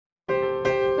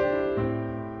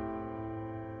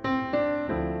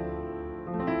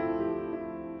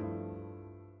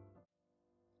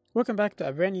Welcome back to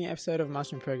a brand new episode of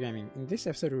Mastering Programming. In this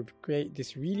episode, we'll create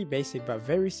this really basic but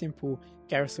very simple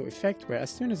carousel effect where as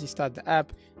soon as you start the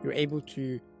app, you're able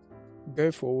to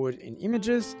go forward in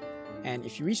images, and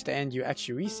if you reach the end, you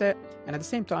actually reset, and at the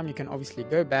same time, you can obviously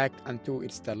go back until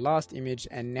it's the last image,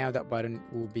 and now that button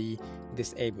will be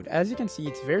disabled. As you can see,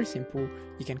 it's very simple.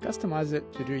 You can customize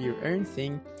it to do your own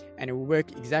thing, and it will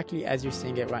work exactly as you're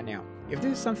seeing it right now. If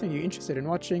this is something you're interested in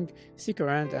watching, stick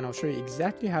around and I'll show you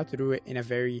exactly how to do it in a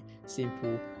very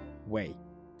simple way.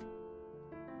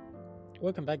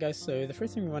 Welcome back, guys. So the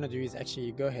first thing we want to do is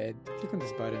actually go ahead, click on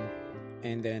this button,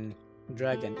 and then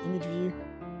drag an image view,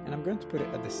 and I'm going to put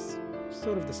it at this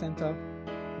sort of the center,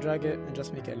 drag it and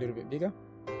just make it a little bit bigger.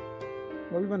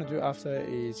 What we want to do after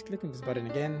is click on this button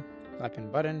again, type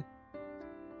in button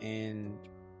and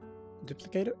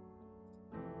duplicate it.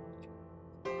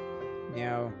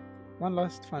 Now one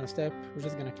last final step, we're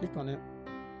just gonna click on it,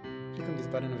 click on this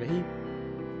button over here,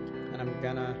 and I'm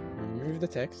gonna remove the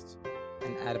text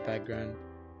and add a background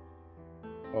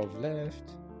of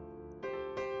left,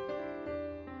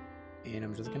 and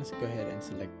I'm just gonna go ahead and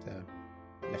select the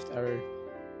left arrow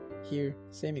here,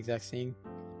 same exact thing,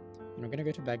 and we're gonna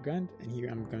go to background, and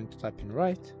here I'm going to type in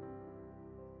right,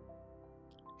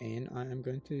 and I am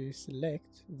going to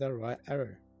select the right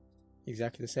arrow,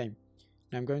 exactly the same.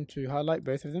 Now I'm going to highlight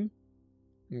both of them.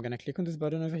 I'm going to click on this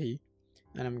button over here,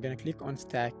 and I'm going to click on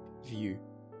stack view,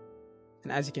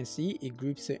 and as you can see, it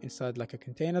groups it inside like a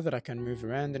container that I can move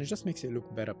around, and it just makes it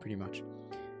look better pretty much.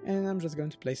 And I'm just going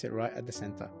to place it right at the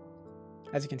center.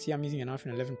 As you can see, I'm using an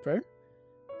iPhone 11 Pro,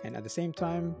 and at the same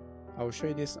time I will show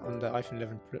you this on the iPhone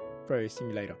 11 Pro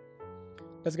simulator.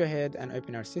 Let's go ahead and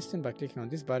open our assistant by clicking on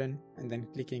this button and then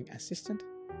clicking assistant,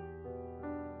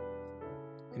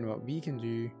 and what we can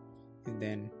do is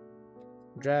then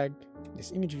drag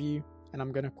this image view, and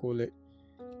I'm going to call it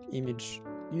image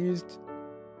used,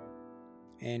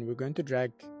 and we're going to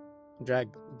drag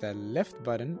the left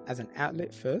button as an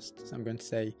outlet first, so I'm going to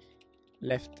say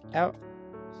left out,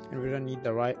 and we don't need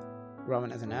the right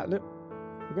one as an outlet.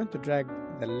 We're going to drag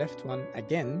the left one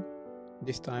again,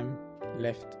 this time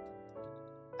left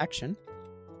action,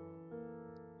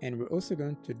 and we're also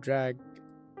going to drag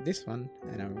this one,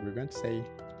 and we're going to say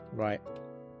right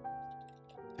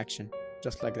action,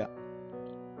 just like that.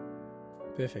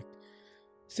 Perfect.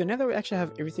 So now that we actually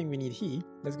have everything we need here,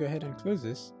 let's go ahead and close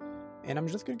this, and I'm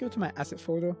just going to go to my asset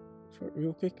folder for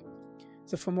real quick.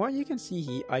 So from what you can see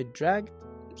here, I dragged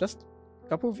just a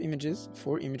couple of images,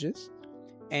 4 images,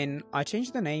 and I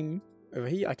changed the name over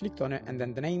here. I clicked on it, and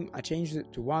then the name, I changed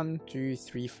it to 1, 2,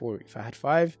 3, 4. If I had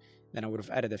 5, then I would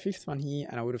have added a 5th one here,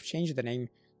 and I would have changed the name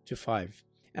to 5.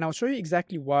 And I'll show you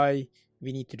exactly why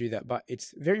we need to do that, but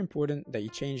it's very important that you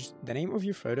change the name of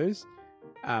your photos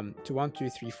to 1, 2,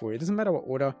 3, 4. It doesn't matter what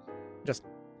order, just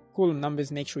call them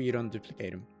numbers, make sure you don't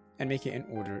duplicate them, and make it in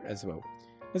order as well.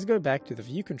 Let's go back to the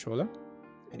view controller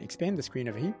and expand the screen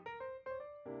over here.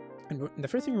 And the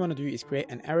first thing we want to do is create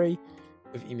an array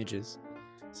of images.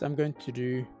 So I'm going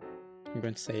to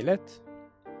say let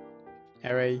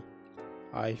array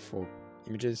I for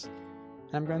images,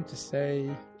 and I'm going to say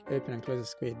open and close a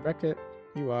squared bracket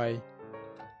UI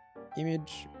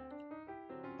image,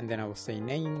 and then I will say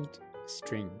named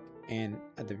string, and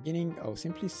at the beginning I will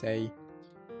simply say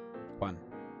 1.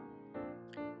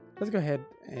 Let's go ahead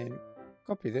and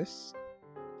copy this,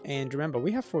 and remember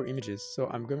we have 4 images, so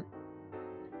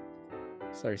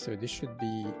so this should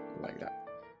be like that.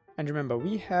 And remember,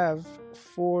 we have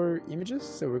 4 images,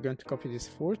 so we're going to copy this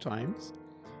 4 times.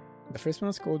 The first one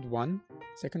is called 1,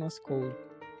 second one is called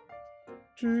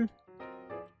 2,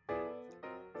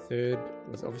 third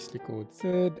was obviously called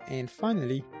 3rd, and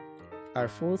finally our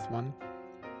 4th one,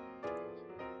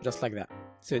 just like that.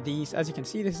 So these, as you can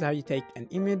see, this is how you take an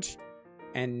image,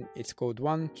 and it's called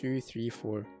 1, 2, 3,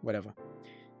 4, whatever.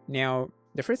 Now,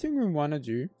 the first thing we want to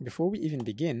do before we even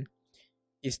begin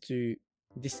is to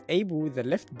disable the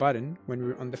left button when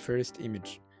we're on the first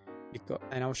image,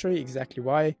 and I'll show you exactly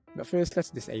why, but first let's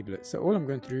disable it. So all I'm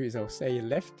going to do is I'll say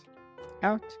left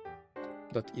out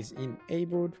dot is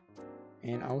enabled,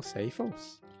 and I'll say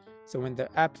false. So when the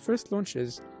app first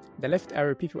launches, the left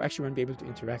arrow people actually won't be able to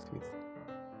interact with.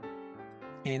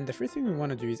 And the first thing we want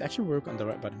to do is actually work on the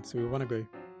right button. So we want to go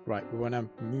right, we want to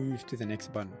move to the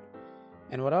next button,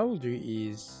 and what I will do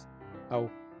is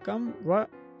I'll come right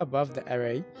above the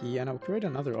array here, and I'll create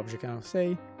another object, and I'll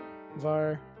say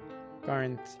var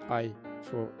current I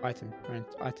for item, current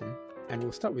item, and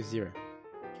we'll start with 0.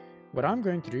 What I'm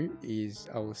going to do is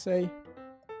I will say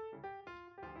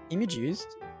image used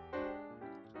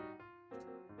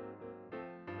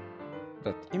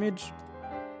dot image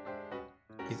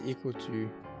is equal to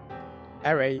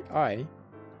array I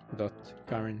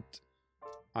current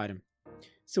item.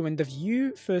 So when the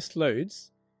view first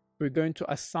loads, we're going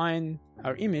to assign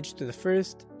our image to the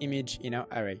first image in our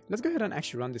array. Let's go ahead and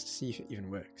actually run this to see if it even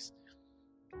works.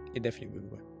 It definitely will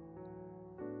work.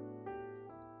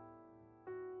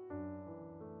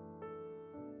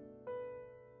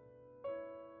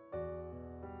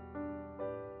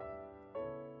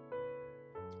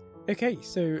 Okay,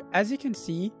 so as you can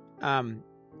see,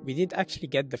 we did actually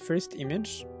get the first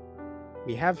image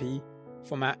we have here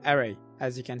from our array,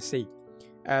 as you can see.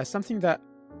 Something that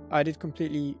I did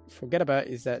completely forget about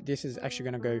is that this is actually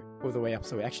going to go all the way up,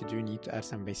 so we actually do need to add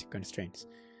some basic constraints.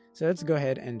 So let's go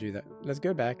ahead and do that. Let's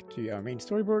go back to our main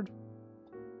storyboard,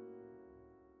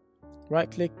 right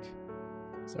click,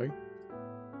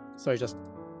 just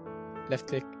left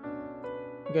click,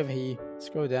 go over here,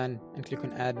 scroll down and click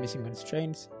on add missing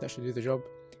constraints. That should do the job.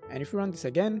 And if we run this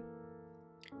again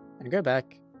and go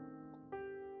back,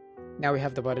 now we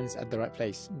have the buttons at the right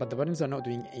place, but the buttons are not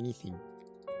doing anything.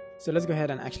 So let's go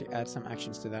ahead and actually add some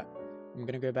actions to that. I'm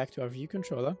going to go back to our view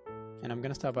controller and I'm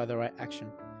going to start by the right action.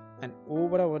 And all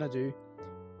what I want to do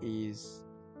is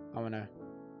I want to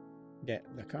get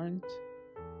the current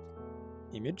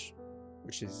image,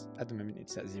 which is at the moment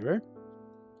it's at 0.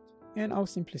 And I'll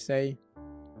simply say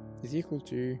is equal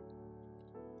to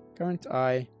current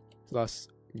I plus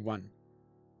 1.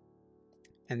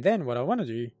 And then what I want to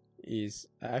do is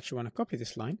I actually want to copy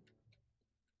this line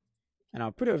and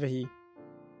I'll put it over here.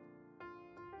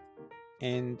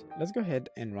 And let's go ahead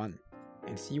and run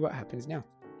and see what happens now.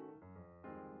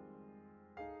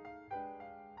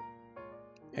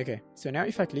 Okay, so now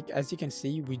if I click, as you can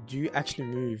see, we do actually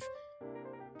move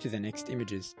to the next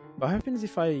images. But what happens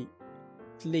if I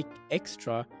click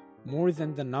extra more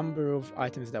than the number of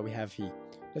items that we have here?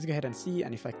 Let's go ahead and see,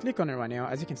 and if I click on it right now,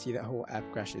 as you can see, that whole app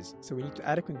crashes. So we need to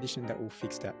add a condition that will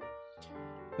fix that.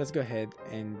 Let's go ahead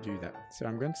and do that. So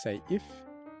I'm going to say if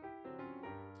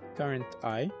current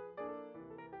I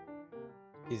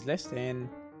is less than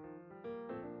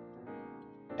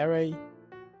array.count,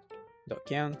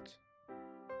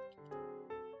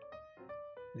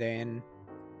 then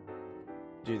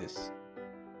do this.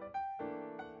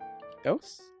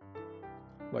 Else,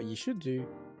 what you should do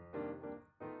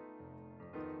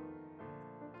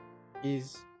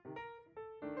is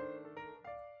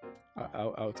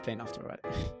I'll explain after, right?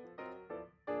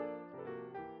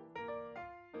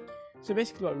 So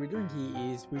basically what we're doing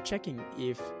here is we're checking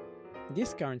if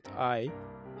this current I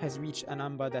has reached a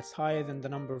number that's higher than the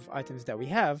number of items that we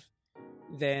have.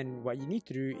 Then what you need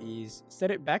to do is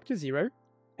set it back to 0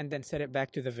 and then set it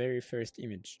back to the very first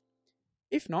image.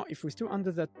 If not, if we're still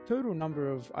under the total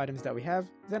number of items that we have,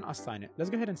 then assign it. Let's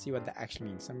go ahead and see what that actually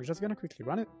means. So I'm just going to quickly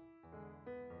run it.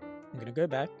 I'm going to go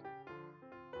back.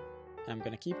 And I'm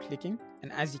going to keep clicking.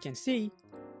 And as you can see,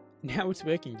 now it's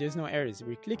working. There's no errors.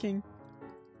 We're clicking.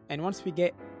 And once we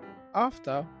get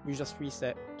after, we just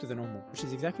reset to the normal, which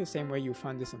is exactly the same way you'll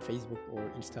find this on Facebook or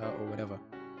Insta or whatever.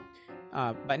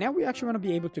 But now we actually want to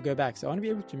be able to go back. So I want to be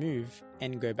able to move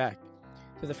and go back.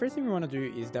 So the first thing we want to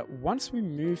do is that once we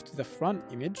move to the front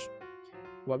image,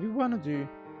 what we want to do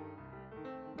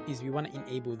is we want to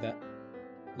enable that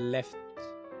left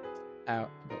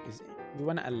out. We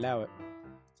want to allow it.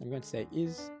 So I'm going to say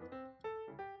is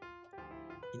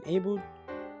enabled,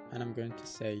 and I'm going to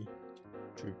say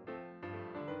true.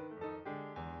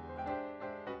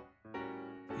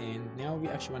 And now we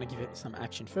actually want to give it some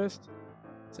action first.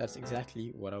 So that's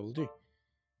exactly what I will do.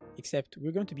 Except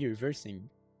we're going to be reversing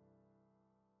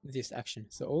this action.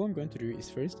 So all I'm going to do is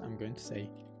first I'm going to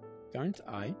say current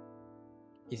I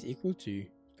is equal to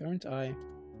current I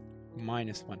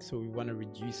minus 1. So we want to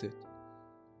reduce it.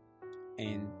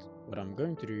 And what I'm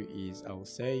going to do is I will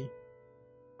say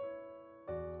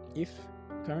if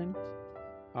current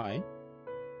I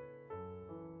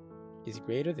is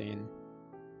greater than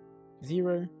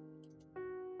 0,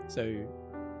 so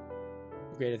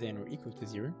greater than or equal to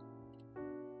 0,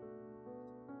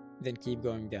 then keep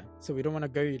going down. So we don't want to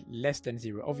go less than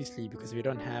 0, obviously, because we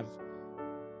don't have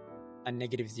a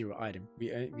negative 0 item.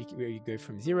 We go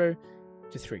from 0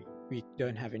 to 3. We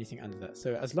don't have anything under that.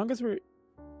 So as long as we're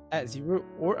at 0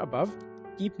 or above,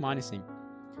 keep minusing.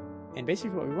 And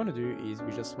basically what we want to do is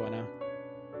we just want to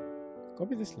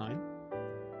copy this line,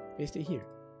 paste it here.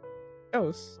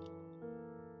 Else,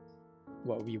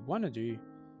 what we want to do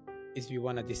is we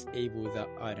want to disable that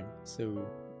item. So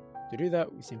to do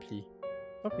that, we simply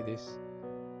copy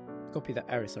the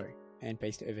arrow, and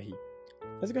paste it over here.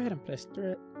 Let's go ahead and press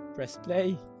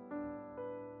play.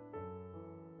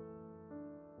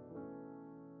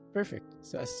 Perfect.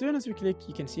 So as soon as we click,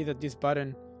 you can see that this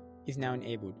button is now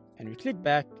enabled, and we click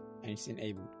back and it's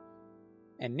enabled.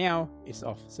 and now it's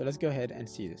off. So let's go ahead and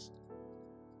see this.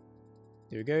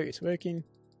 There we go, it's working.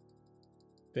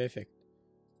 Perfect.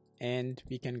 And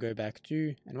we can go back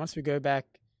to, and once we go back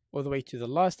all the way to the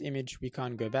last image, we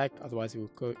can't go back, otherwise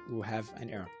we'll have an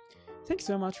error. Thanks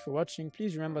so much for watching.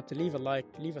 Please remember to leave a like,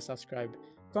 leave a subscribe,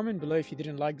 comment below if you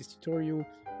didn't like this tutorial,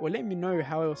 or let me know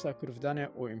how else I could have done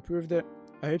it or improved it.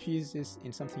 I hope you use this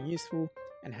in something useful,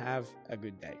 and have a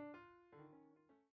good day.